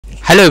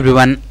Hello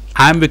everyone,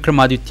 I'm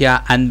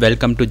Vikramaditya and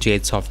welcome to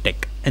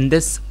SOFTECH. In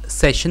this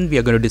session, we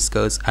are going to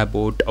discuss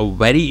about a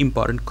very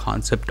important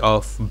concept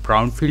of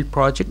brownfield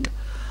project.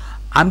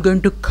 I'm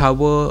going to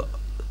cover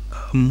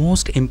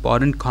most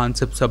important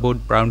concepts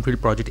about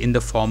brownfield project in the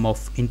form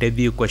of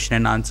interview question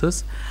and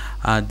answers.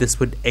 This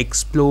would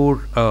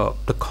explore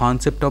the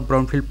concept of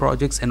brownfield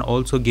projects and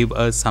also give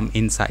us some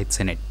insights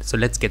in it. So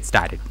let's get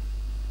started.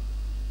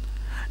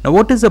 Now,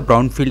 what is a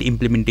brownfield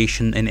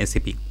implementation in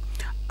SAP?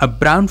 A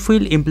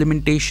brownfield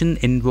implementation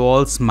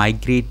involves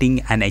migrating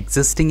an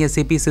existing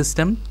SAP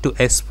system to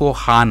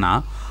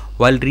S/4HANA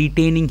while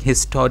retaining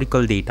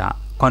historical data,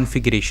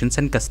 configurations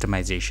and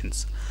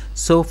customizations.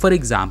 So for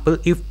example,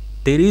 if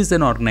there is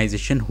an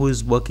organization who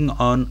is working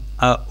on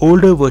an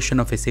older version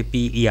of SAP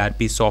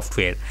ERP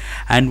software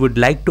and would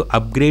like to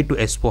upgrade to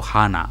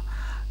S/4HANA,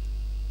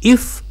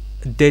 if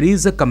there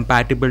is a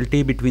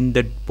compatibility between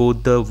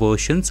both the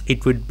versions,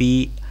 it would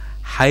be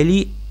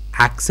highly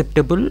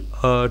acceptable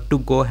to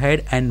go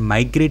ahead and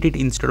migrate it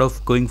instead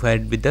of going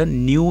ahead with the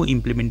new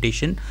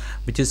implementation,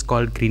 which is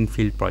called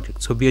greenfield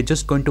project. So we are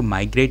just going to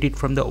migrate it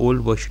from the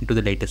old version to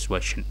the latest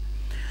version.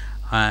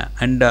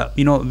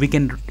 We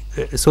can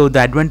so the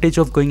advantage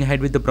of going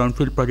ahead with the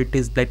brownfield project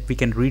is that we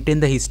can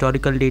retain the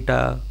historical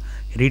data,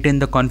 retain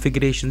the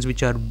configurations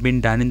which are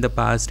been done in the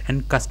past,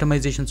 and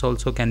customizations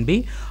also can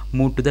be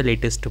moved to the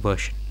latest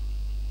version.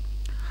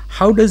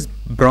 How does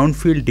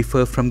brownfield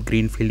differ from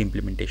greenfield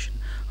implementation?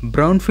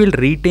 Brownfield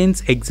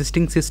retains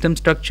existing system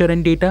structure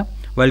and data,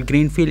 while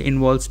greenfield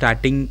involves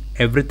starting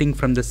everything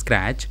from the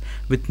scratch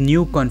with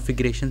new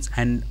configurations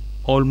and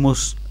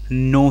almost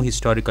no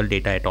historical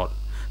data at all.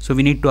 So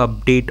we need to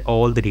update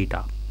all the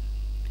data.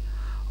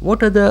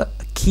 What are the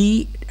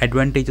key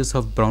advantages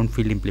of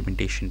brownfield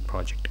implementation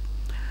project?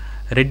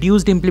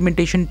 Reduced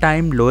implementation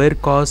time, lower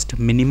cost,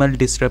 minimal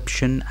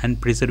disruption, and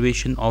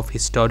preservation of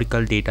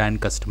historical data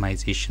and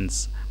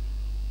customizations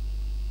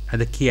are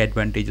the key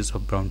advantages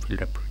of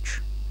brownfield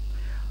approach.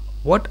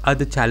 What are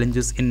the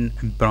challenges in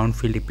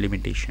brownfield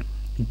implementation?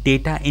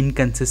 Data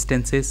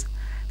inconsistencies,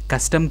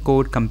 custom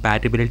code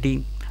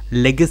compatibility,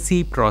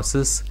 legacy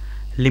process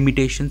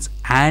limitations,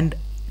 and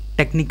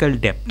technical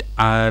debt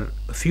are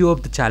a few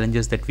of the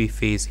challenges that we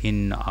face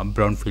in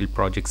brownfield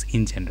projects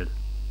in general.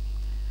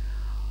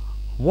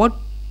 What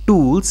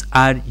tools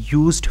are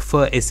used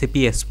for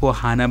SAP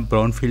S/4HANA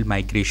brownfield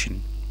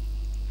migration?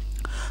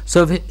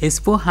 So with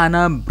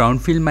S/4HANA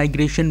brownfield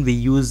migration, we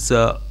use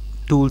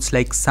tools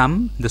like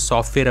the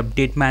software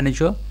update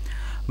manager,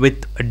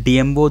 with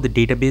DMO, the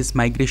database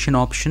migration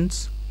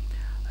options,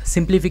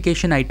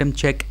 simplification item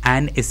check,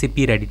 and SAP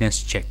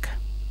readiness check.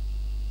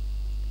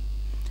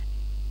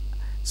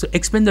 So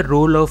explain the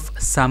role of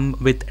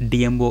with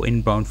DMO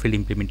in brownfield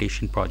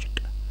implementation project.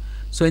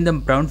 So in the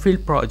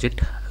brownfield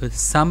project, with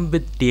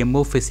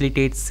DMO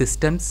facilitates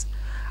systems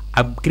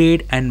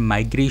upgrade and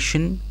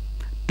migration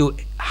to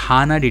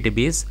HANA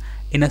database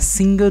in a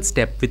single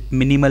step with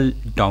minimal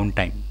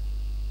downtime.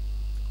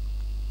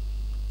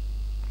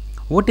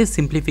 What is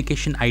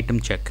simplification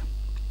item check?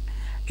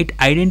 It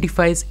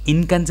identifies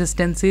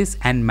inconsistencies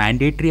and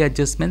mandatory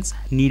adjustments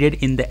needed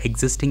in the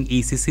existing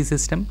ECC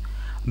system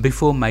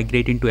before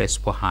migrating to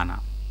S/4HANA.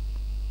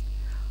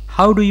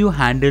 How do you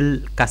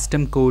handle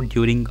custom code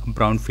during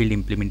brownfield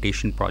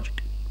implementation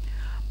project?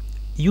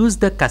 Use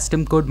the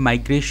custom code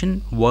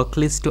migration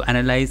worklist to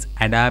analyze,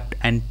 adapt,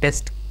 and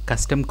test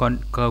custom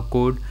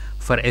code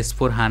for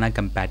S/4HANA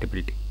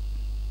compatibility.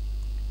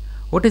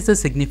 What is the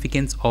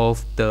significance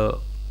of the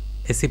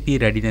SAP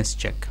readiness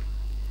check?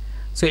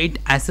 So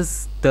it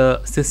assesses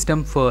the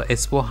system for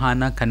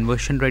S/4HANA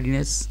conversion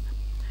readiness,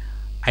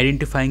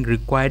 identifying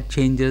required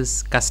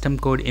changes, custom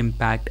code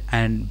impact,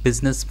 and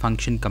business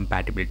function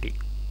compatibility.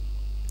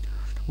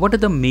 What are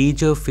the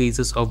major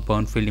phases of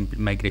brownfield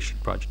migration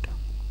project?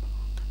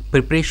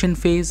 Preparation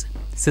phase,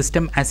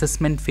 system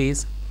assessment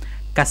phase,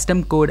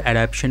 custom code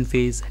adaptation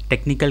phase,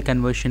 technical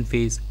conversion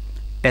phase,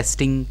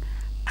 testing,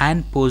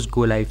 and post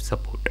go live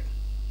support.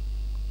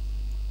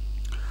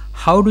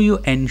 How do you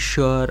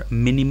ensure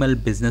minimal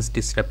business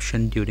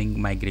disruption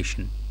during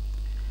migration?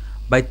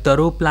 By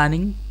thorough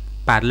planning,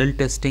 parallel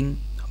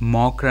testing,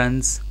 mock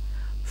runs,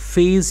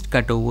 phased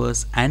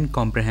cutovers, and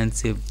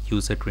comprehensive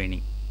user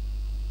training.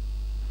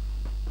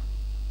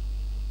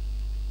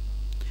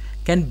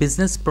 Can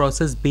business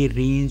process be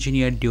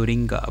re-engineered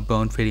during a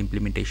brownfield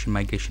implementation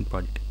migration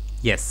project?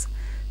 Yes,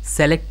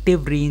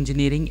 selective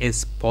re-engineering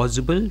is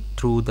possible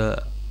through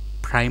the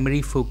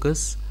primary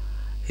focus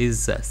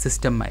is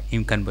system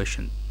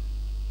conversion.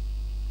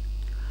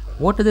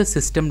 What are the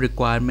system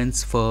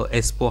requirements for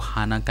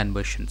S/4HANA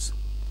conversions?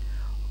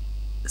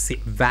 See,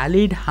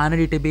 valid HANA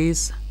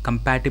database,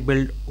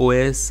 compatible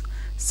OS,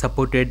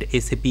 supported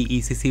SAP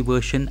ECC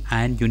version,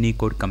 and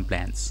Unicode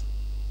compliance.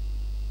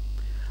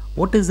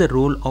 What is the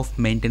role of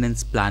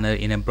maintenance planner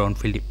in a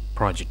brownfield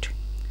project?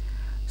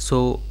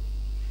 So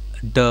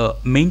the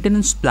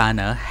maintenance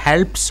planner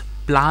helps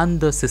plan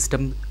the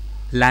system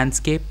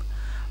landscape,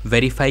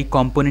 verify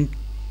component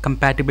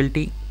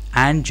compatibility,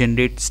 and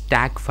generate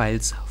stack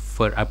files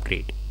for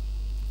upgrade.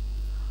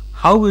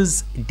 How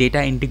is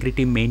data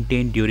integrity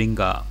maintained during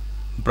a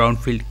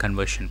brownfield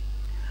conversion?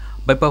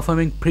 By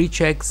performing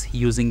pre-checks,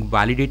 using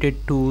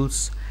validated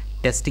tools,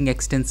 testing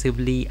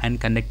extensively,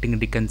 and conducting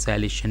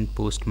reconciliation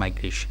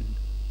post-migration.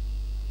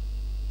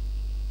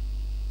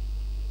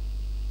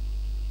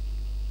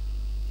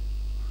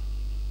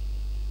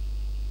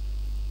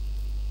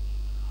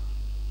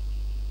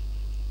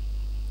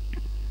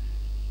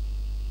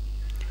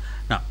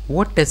 Now,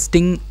 what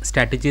testing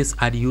strategies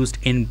are used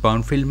in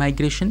brownfield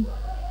migration?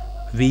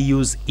 We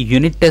use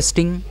unit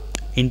testing,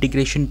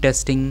 integration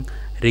testing,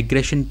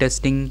 regression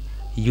testing,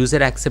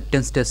 user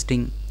acceptance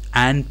testing,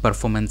 and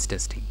performance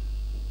testing.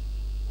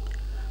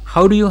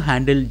 How do you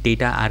handle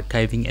data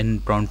archiving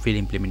in brownfield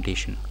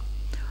implementation?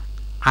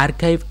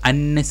 Archive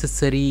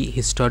unnecessary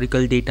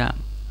historical data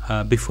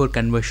before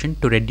conversion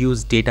to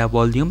reduce data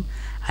volume,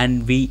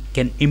 and we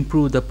can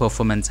improve the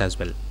performance as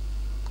well.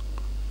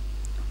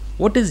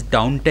 What is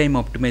downtime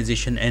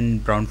optimization in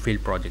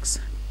brownfield projects?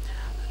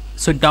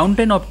 So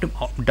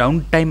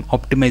downtime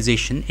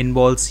optimization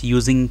involves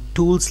using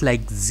tools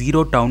like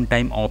zero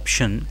downtime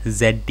option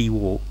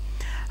ZDO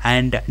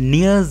and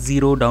near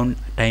zero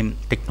downtime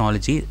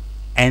technology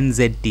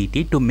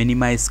NZDT to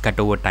minimize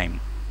cutover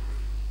time.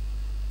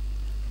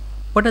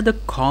 What are the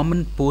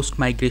common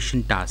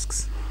post-migration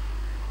tasks?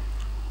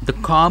 The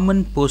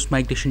common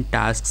post-migration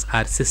tasks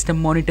are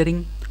system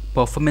monitoring,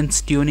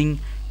 performance tuning,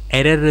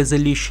 error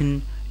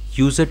resolution,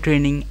 user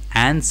training,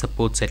 and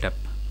support setup.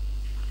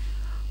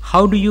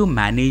 How do you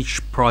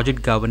manage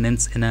project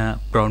governance in a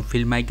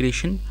brownfield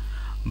migration?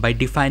 By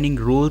defining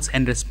roles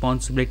and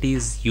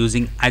responsibilities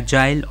using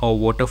agile or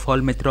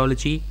waterfall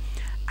methodology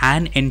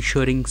and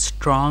ensuring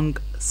strong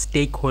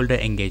stakeholder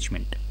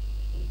engagement.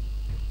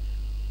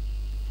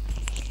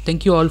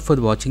 Thank you all for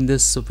watching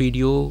this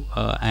video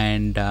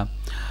and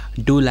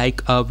do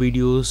like our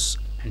videos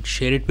and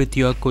share it with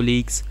your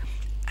colleagues,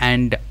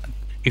 and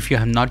if you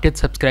have not yet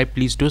subscribed,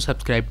 please do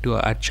subscribe to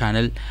our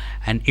channel.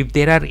 And if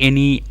there are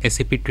any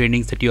SAP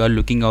trainings that you are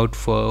looking out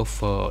for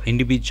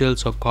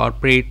individuals or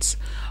corporates,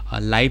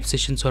 live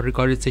sessions or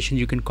recorded sessions,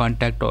 you can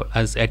contact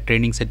us at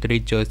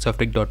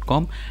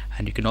trainings@softech.com,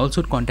 and you can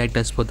also contact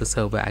us for the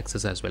server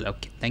access as well.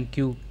 Okay, thank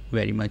you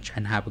very much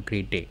and have a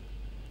great day.